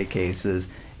 probate cases,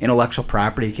 intellectual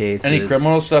property cases. Any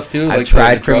criminal stuff too? I've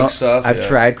tried criminal stuff. I've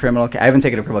tried criminal. I haven't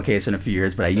taken a criminal case in a few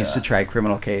years, but I used to try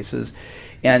criminal cases.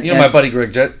 And my buddy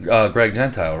Greg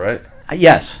Gentile, right?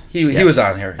 Yes. He was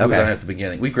on here. He was on here at the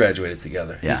beginning. We graduated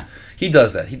together. Yeah. He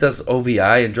does that. He does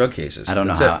OVI and drug cases. I don't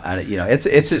know how. It's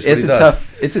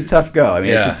a tough go. I mean,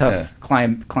 it's a tough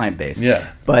client base.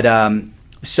 Yeah. But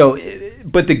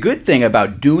but the good thing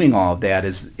about doing all of that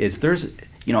is there's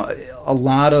a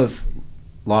lot of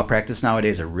law practice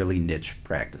nowadays are really niche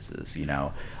practices.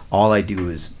 All I do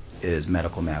is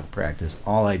medical malpractice.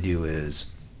 All I do is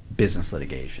business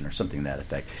litigation or something to that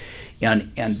effect.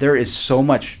 And there is so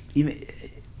much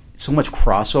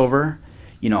crossover.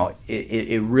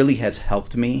 It really has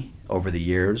helped me over the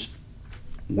years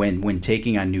when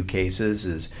taking on new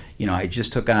cases. I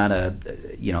just took on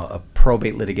a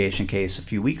probate litigation case a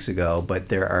few weeks ago, but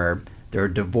there are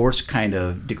divorce kind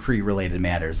of decree related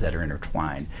matters that are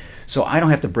intertwined. So I don't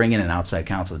have to bring in an outside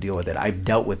counsel to deal with it. I've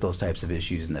dealt with those types of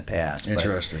issues in the past.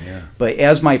 Interesting, yeah. But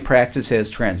as my practice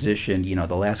has transitioned,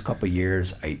 the last couple of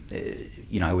years, I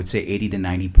would say 80 to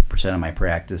 90% of my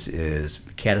practice is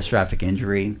catastrophic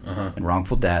injury and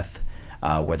wrongful death,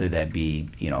 whether that be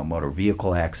motor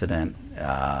vehicle accident,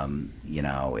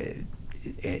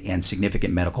 and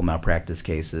significant medical malpractice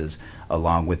cases,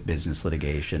 along with business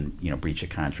litigation, breach of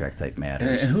contract type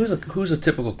matters. And who's a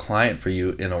typical client for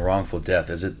you in a wrongful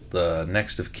death? Is it the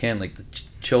next of kin, like the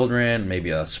children, maybe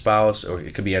a spouse, or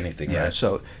it could be anything? Yeah. Right?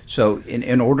 So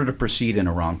in order to proceed in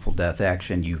a wrongful death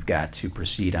action, you've got to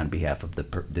proceed on behalf of the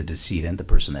decedent, the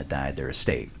person that died, their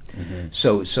estate. Mm-hmm.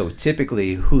 So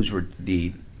typically, who's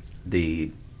the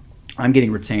I'm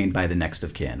getting retained by the next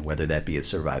of kin, whether that be a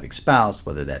surviving spouse,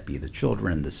 whether that be the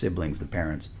children, the siblings, the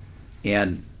parents,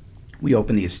 and we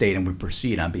open the estate and we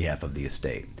proceed on behalf of the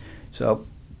estate. So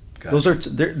gotcha. Those are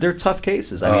they're tough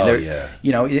cases. I mean,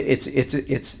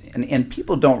 it's and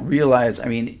people don't realize. I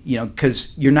mean,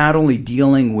 because you're not only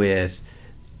dealing with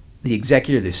the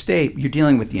executor of the estate, you're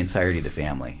dealing with the entirety of the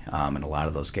family in a lot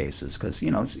of those cases, because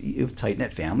you have tight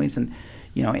knit families and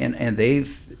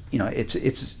they've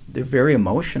they're very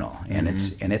emotional and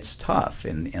it's tough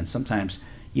and sometimes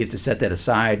you have to set that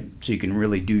aside so you can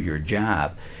really do your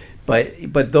job.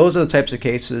 But those are the types of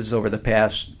cases over the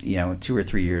past 2 or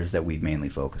 3 years that we've mainly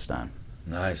focused on.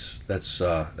 Nice.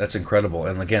 That's incredible.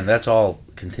 And again, that's all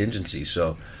contingency.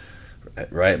 So,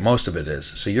 right, most of it is.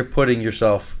 So you're putting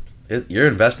yourself, you're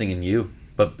investing in you.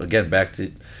 But again, back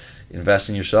to invest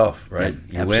in yourself, right?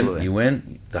 Yeah, You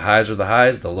win. The highs are the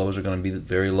highs. The lows are going to be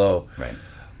very low. Right.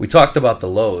 We talked about the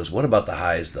lows. What about the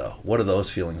highs, though? What are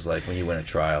those feelings like when you win a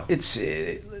trial? It's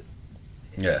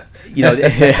yeah. You know,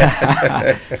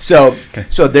 so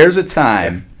there's a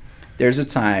time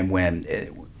when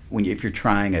if you're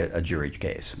trying a jury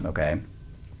case, okay?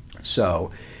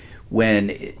 So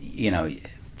when, you know,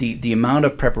 the amount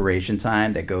of preparation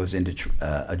time that goes into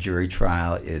a jury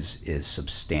trial is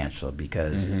substantial,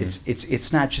 because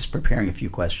it's not just preparing a few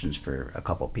questions for a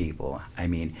couple people. I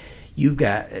mean, you've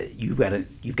got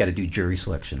to do jury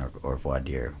selection or voir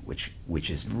dire, which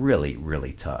is really,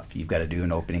 really tough. You've got to do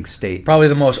an opening statement. Probably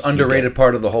the most underrated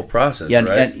part of the whole process, right?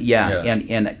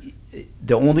 And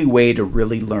the only way to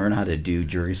really learn how to do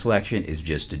jury selection is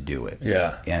just to do it.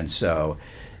 Yeah. And so,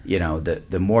 you know,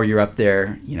 the more you're up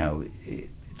there, you know,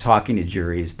 talking to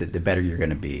juries, the better you're going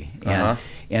to be.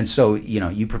 And so, you know,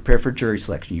 you prepare for jury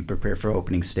selection, you prepare for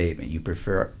opening statement, you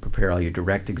prepare all your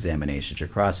direct examinations, your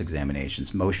cross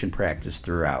examinations, motion practice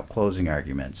throughout, closing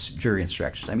arguments, jury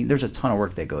instructions. I mean, there's a ton of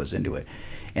work that goes into it.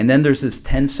 And then there's this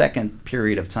 10-second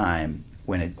period of time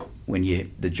when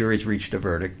the jury's reached a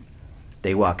verdict.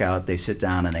 They walk out, they sit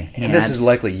down, and they hand. And this is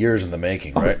likely years in the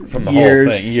making, right? From the years,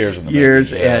 whole thing, years in the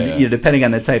years, making. And you know, depending on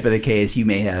the type of the case, you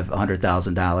may have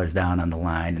 $100,000 down on the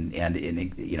line,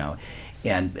 and you know,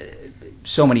 and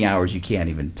so many hours you can't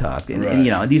even talk. And, right. and you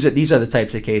know, these are the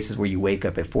types of cases where you wake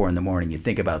up at 4 a.m, you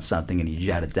think about something, and you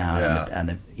jot it down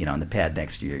on the pad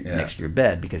next to your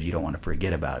bed, because you don't want to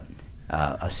forget about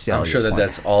a cellular. I'm sure point.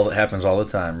 that's all that happens all the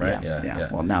time, right? Yeah.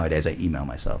 Well, nowadays I email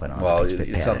myself. I don't. Well, have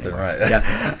it's something, anymore. right? Yeah.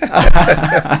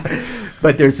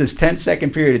 But there's this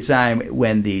 10-second period of time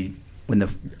when the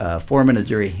foreman of the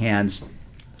jury hands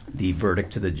the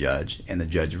verdict to the judge, and the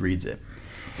judge reads it,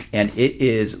 and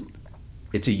it's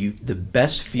the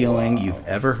best feeling you've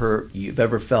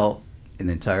ever felt in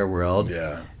the entire world.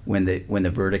 Yeah. When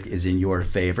the verdict is in your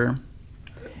favor.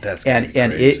 That's and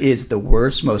crazy. It is the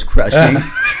worst, most crushing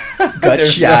gut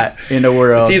shot in the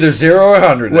world. It's either 0 or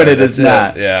 100. When it is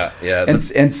not. Yeah.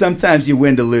 And sometimes you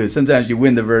win to lose. Sometimes you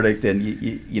win the verdict, and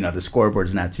you know the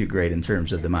scoreboard's not too great in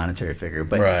terms of the monetary figure.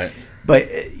 But right. But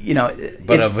you know.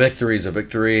 But a victory is a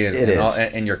victory, and it is.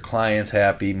 And your client's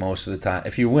happy most of the time.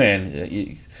 If you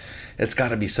win, it's got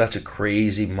to be such a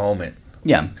crazy moment.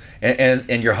 Yeah.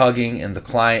 And you're hugging, and the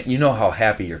client. You know how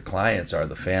happy your clients are,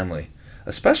 the family.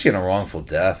 Especially in a wrongful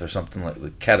death or something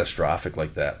like catastrophic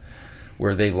like that,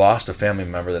 where they lost a family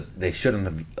member that they shouldn't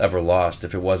have ever lost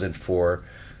if it wasn't for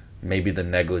maybe the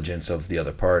negligence of the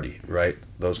other party, right?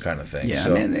 Those kind of things. Yeah,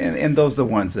 so, and those are the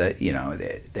ones that, you know,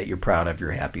 that you're proud of,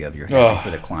 you're happy of, you're happy for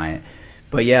the client.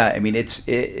 But yeah, I mean, it's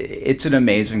an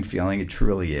amazing feeling. It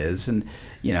truly is, and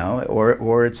you know,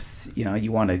 or it's, you know,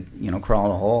 you want to, you know, crawl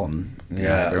in a hole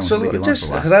and So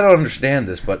just because I don't understand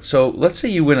this, but so let's say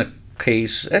you win a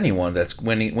case, anyone that's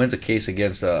wins a case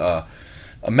against a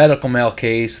medical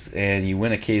malcase, and you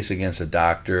win a case against a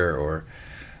doctor or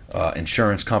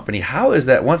insurance company. How is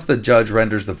that, once the judge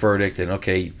renders the verdict and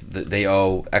okay, they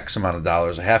owe X amount of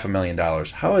dollars,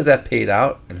 $500,000, how is that paid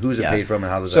out, and who's it paid from,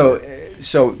 and how does that work?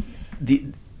 So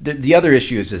the other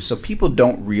issue is this: so people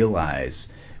don't realize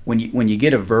when you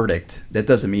get a verdict, that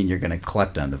doesn't mean you're going to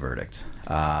collect on the verdict,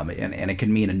 and it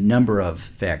can mean a number of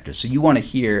factors. So you want to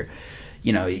hear.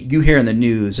 You know, you hear in the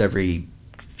news every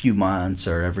few months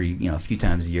or every, a few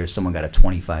times a year, someone got a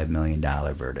 $25 million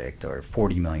verdict or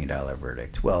 $40 million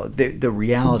verdict. Well, the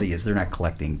reality is they're not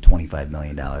collecting $25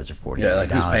 million or $40 million. Yeah, like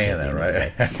who's paying that,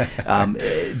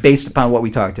 right? Based upon what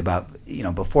we talked about,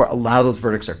 before, a lot of those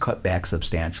verdicts are cut back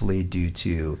substantially due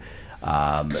to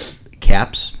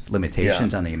caps,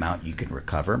 limitations on the amount you can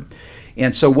recover.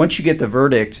 And so once you get the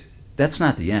verdict, that's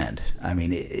not the end. I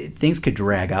mean, things could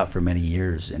drag out for many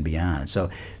years and beyond.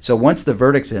 So once the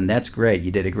verdict's in, that's great.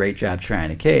 You did a great job trying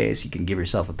a case. You can give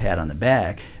yourself a pat on the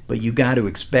back, but you got to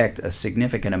expect a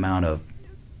significant amount of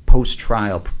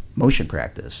post-trial motion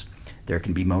practice. There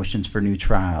can be motions for new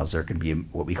trials. There can be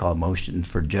what we call a motion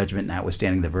for judgment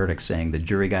notwithstanding the verdict, saying the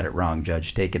jury got it wrong,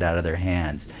 judge, take it out of their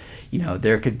hands.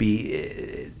 There could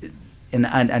be...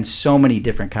 And so many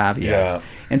different caveats. Yeah.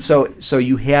 And so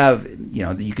you have,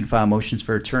 you can file motions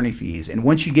for attorney fees. And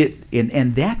once you get in,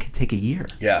 and that could take a year.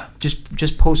 Yeah.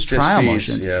 Just post-trial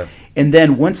motions. Yeah. And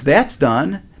then once that's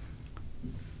done,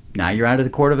 now you're out of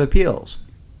the Court of Appeals.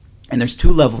 And there's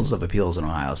two levels of appeals in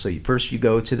Ohio. So first you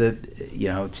go to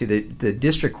the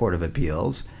District Court of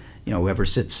Appeals, whoever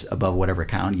sits above whatever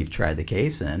county you've tried the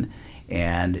case in.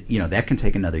 And, that can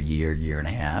take another year and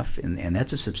a half, and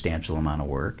that's a substantial amount of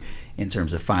work in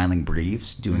terms of filing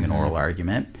briefs, doing an oral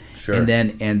argument. Sure. And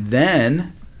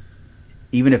then,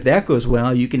 even if that goes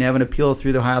well, you can have an appeal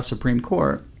through the Ohio Supreme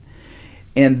Court.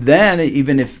 And then,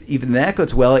 even that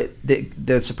goes well,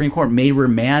 the Supreme Court may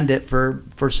remand it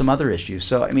for some other issues.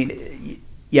 So,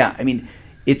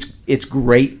 it's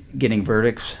great getting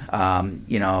verdicts, and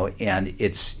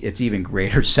it's even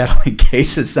greater settling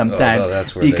cases sometimes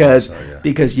because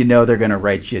they're going to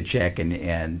write you a check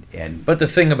and. But the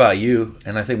thing about you,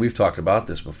 and I think we've talked about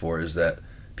this before, is that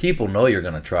people know you're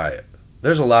going to try it.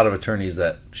 There's a lot of attorneys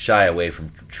that shy away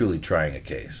from truly trying a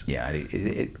case. Yeah,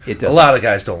 it does. A lot of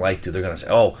guys don't like to. They're going to say,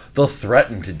 "Oh, they'll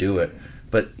threaten to do it,"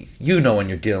 but when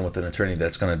you're dealing with an attorney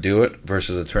that's going to do it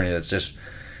versus an attorney that's just,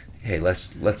 hey,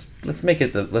 let's make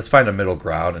it. Let's find a middle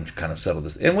ground and kind of settle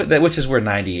this, and which is where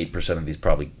 98% of these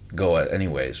probably go at,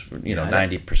 anyways.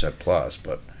 90% plus.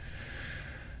 But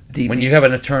when you have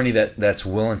an attorney that's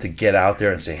willing to get out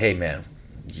there and say, hey, man,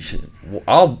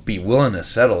 I'll be willing to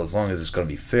settle as long as it's going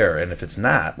to be fair, and if it's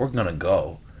not, we're going to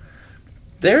go.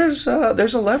 There's a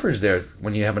leverage there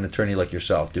when you have an attorney like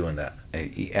yourself doing that.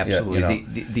 Absolutely.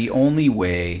 The only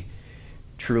way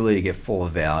truly to get full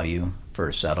value for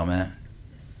a settlement,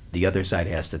 the other side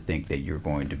has to think that you're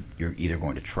either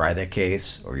going to try that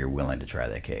case or you're willing to try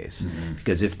that case. Mm-hmm.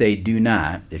 Because if they do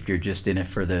not, if you're just in it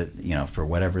for for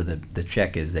whatever the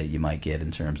check is that you might get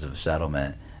in terms of a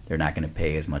settlement, they're not going to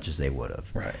pay as much as they would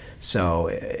have. Right. So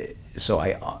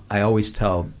I always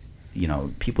tell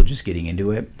people just getting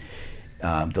into it,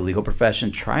 the legal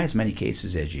profession, try as many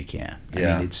cases as you can.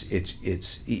 Yeah. I mean,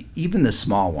 it's even the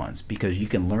small ones, because you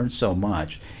can learn so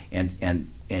much, and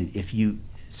if you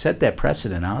set that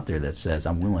precedent out there that says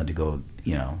I'm willing to go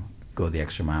the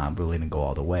extra mile, I'm willing to go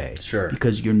all the way. Sure.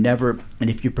 Because you're never, and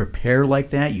if you prepare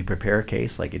like that, you prepare a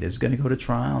case like it is going to go to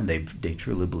trial, and they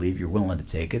truly believe you're willing to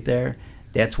take it there.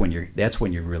 That's when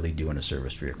you're really doing a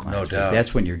service for your clients. No doubt. Because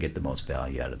that's when you get the most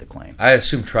value out of the claim. I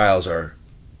assume trials are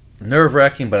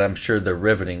nerve-wracking, but I'm sure they're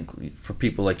riveting for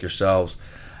people like yourselves.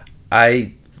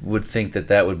 I would think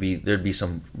there'd be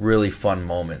some really fun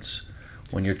moments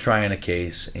when you're trying a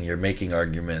case and you're making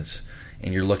arguments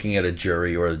and you're looking at a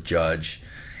jury or a judge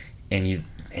and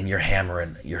you're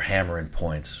hammering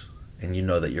points and you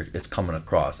know that it's coming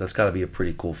across. That's got to be a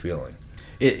pretty cool feeling.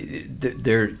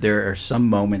 There are some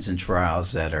moments in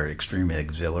trials that are extremely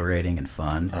exhilarating and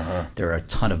fun. Uh-huh. There are a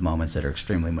ton of moments that are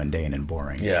extremely mundane and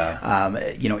boring. Yeah.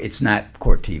 It's not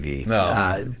court TV.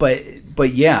 No.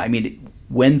 But yeah, I mean,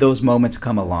 when those moments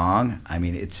come along, I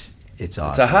mean, it's awesome.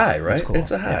 It's a high, right? It's cool. It's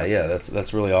a high. Yeah,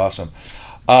 that's really awesome.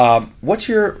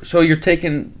 So you're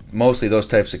taking mostly those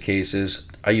types of cases.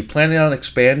 Are you planning on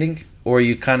expanding? Or are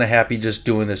you kind of happy just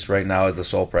doing this right now as the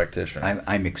sole practitioner?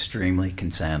 I'm extremely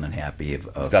content and happy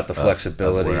of got the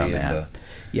flexibility of where I'm at.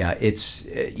 Yeah, it's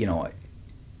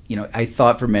I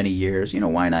thought for many years,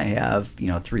 why not have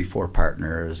 3-4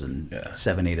 partners and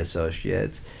 7-8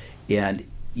 associates, and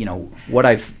what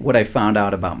I found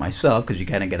out about myself, because you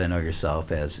kind of get to know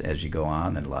yourself as you go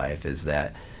on in life, is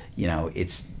that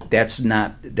that's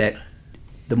not that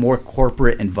the more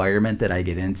corporate environment that I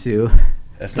get into,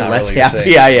 the less really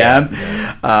happy I am.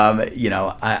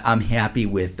 Yeah. I'm happy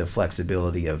with the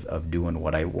flexibility of doing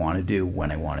what I want to do when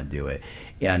I want to do it.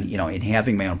 And in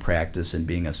having my own practice and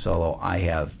being a solo, I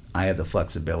have the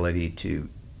flexibility to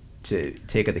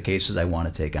take the cases I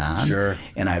want to take on. Sure.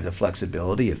 And I have the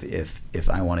flexibility if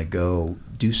I want to go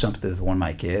do something with one of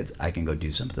my kids, I can go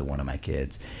do something with one of my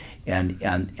kids. And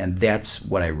that's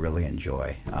what I really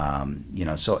enjoy.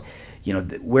 So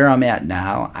where I'm at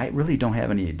now, I really don't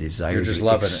have any desire. You're just to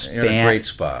loving expand, it. You're in a great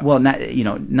spot. Well,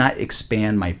 not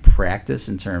expand my practice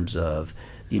in terms of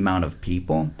the amount of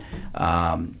people.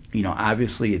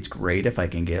 Obviously it's great if I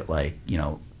can get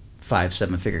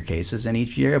 5-7-figure cases in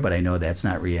each year, but I know that's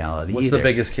not reality. What's either. the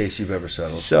biggest case you've ever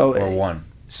settled? Or won?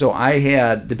 So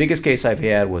the biggest case I've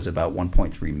had was about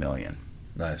 $1.3 million.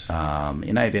 Nice.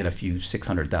 And I've had a few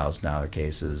 $600,000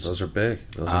 cases. Those are big.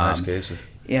 Those are nice cases.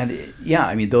 And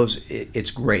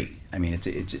it's great. I mean,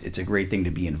 it's a great thing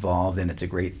to be involved in. It's a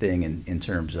great thing in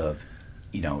terms of,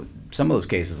 some of those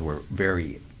cases were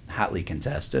very hotly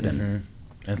contested, and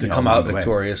to come out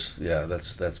victorious,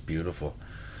 that's beautiful.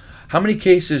 How many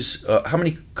cases? How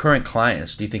many current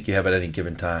clients do you think you have at any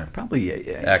given time?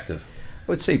 Probably active.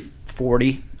 I would say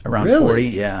 40. Around really? 40,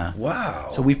 yeah. Wow.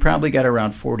 So we've probably got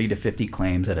around 40 to 50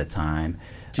 claims at a time.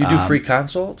 Do you do free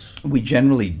consults? We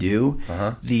generally do.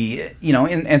 Uh-huh.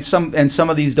 And some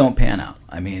of these don't pan out.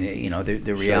 I mean,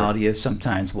 the reality is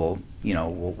sometimes we'll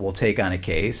take on a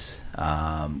case,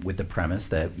 with the premise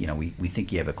that, we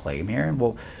think you have a claim here, and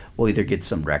we'll either get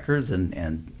some records,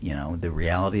 and the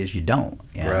reality is you don't.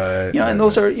 And, right. And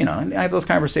those are, and I have those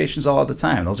conversations all the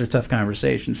time. Those are tough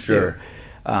conversations sure. too.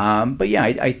 But yeah,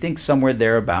 I think somewhere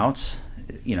thereabouts,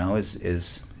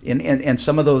 is and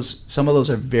some of those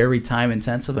are very time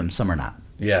intensive, and some are not.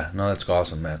 Yeah, no, that's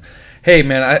awesome, man. Hey,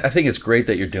 man, I think it's great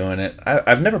that you're doing it.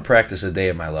 I've never practiced a day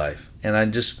in my life.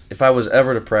 And if I was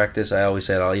ever to practice, I always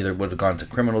said I either would have gone to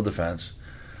criminal defense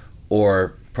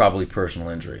or probably personal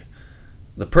injury.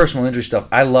 The personal injury stuff,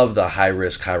 I love the high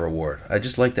risk, high reward. I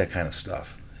just like that kind of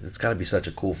stuff. It's got to be such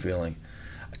a cool feeling.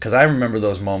 Because I remember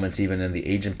those moments even in the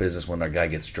agent business when a guy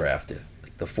gets drafted,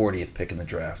 like the 40th pick in the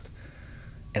draft.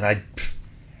 And I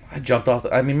jumped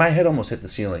off. My head almost hit the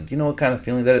ceiling. Do you know what kind of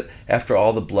feeling that after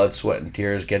all the blood, sweat, and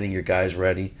tears, getting your guys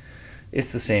ready,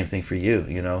 it's the same thing for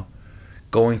you,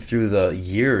 Going through the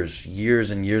years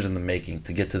and years in the making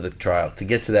to get to the trial, to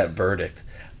get to that verdict,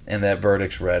 and that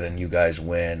verdict's read, and you guys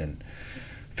win, and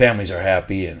families are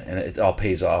happy, and it all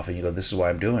pays off, and you go, this is why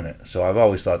I'm doing it. So I've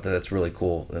always thought that that's really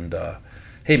cool. And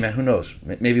hey, man, who knows?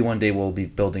 Maybe one day we'll be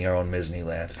building our own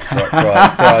Disneyland.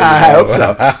 I hope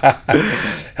so.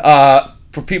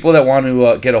 For people that want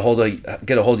to get a hold of you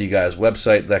guys,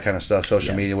 website, that kind of stuff,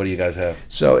 social media, what do you guys have?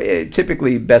 So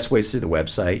typically, best ways through the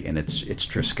website, and it's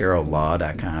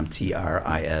triscarolaw.com,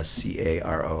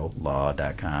 TRISCARO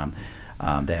law.com.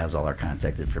 That has all our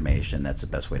contact information. That's the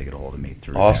best way to get a hold of me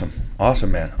through. Awesome,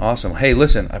 man, awesome. Hey,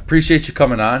 listen, I appreciate you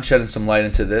coming on, shedding some light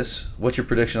into this. What's your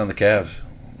prediction on the Cavs?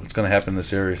 What's going to happen in the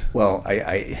series? Well,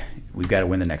 we've got to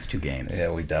win the next two games.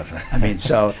 Yeah, we definitely.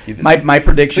 So my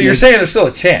prediction. So you're saying there's still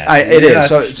a chance? It is.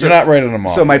 So you're not writing them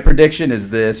off. So my prediction is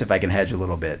this: if I can hedge a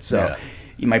little bit. So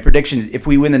my prediction is, if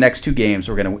we win the next two games,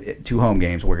 two home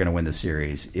games, we're gonna win the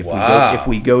series. If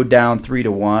we go down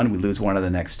 3-1, we lose one of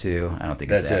the next two. I don't think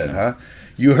that's happening. It, huh?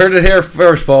 You heard it here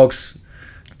first, folks.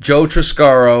 Joe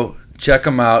Triscaro. Check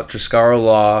him out.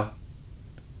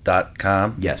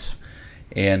 Triscarolaw.com. Yes.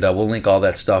 And we'll link all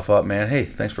that stuff up, man. Hey,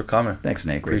 thanks for coming. Thanks,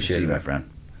 Nate. Great Appreciate to see you, it, my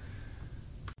friend.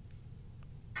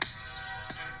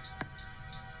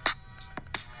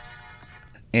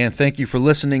 And thank you for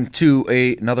listening to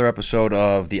another episode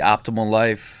of The Optimal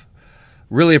Life.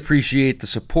 Really appreciate the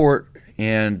support.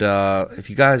 And if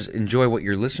you guys enjoy what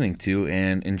you're listening to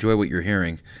and enjoy what you're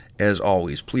hearing, as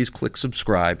always, please click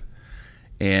subscribe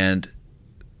and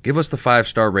give us the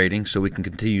 5-star rating so we can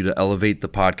continue to elevate the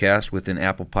podcast within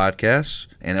Apple Podcasts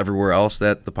and everywhere else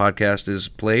that the podcast is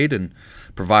played and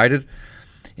provided.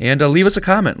 And leave us a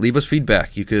comment. Leave us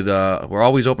feedback. You could. We're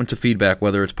always open to feedback,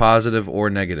 whether it's positive or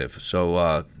negative.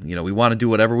 So, we want to do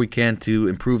whatever we can to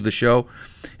improve the show.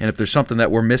 And if there's something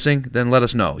that we're missing, then let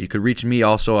us know. You could reach me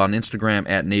also on Instagram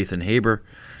at Nathan Haber.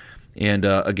 And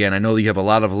again, I know you have a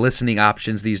lot of listening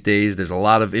options these days. There's a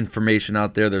lot of information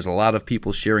out there. There's a lot of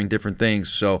people sharing different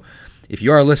things. So if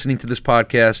you are listening to this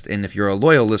podcast, and if you're a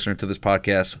loyal listener to this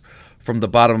podcast, from the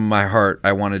bottom of my heart,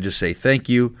 I want to just say thank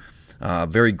you.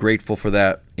 Very grateful for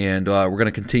that. And we're going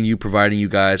to continue providing you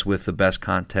guys with the best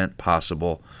content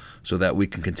possible so that we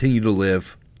can continue to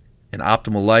live an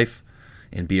optimal life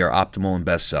and be our optimal and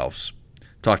best selves.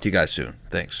 Talk to you guys soon.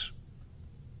 Thanks.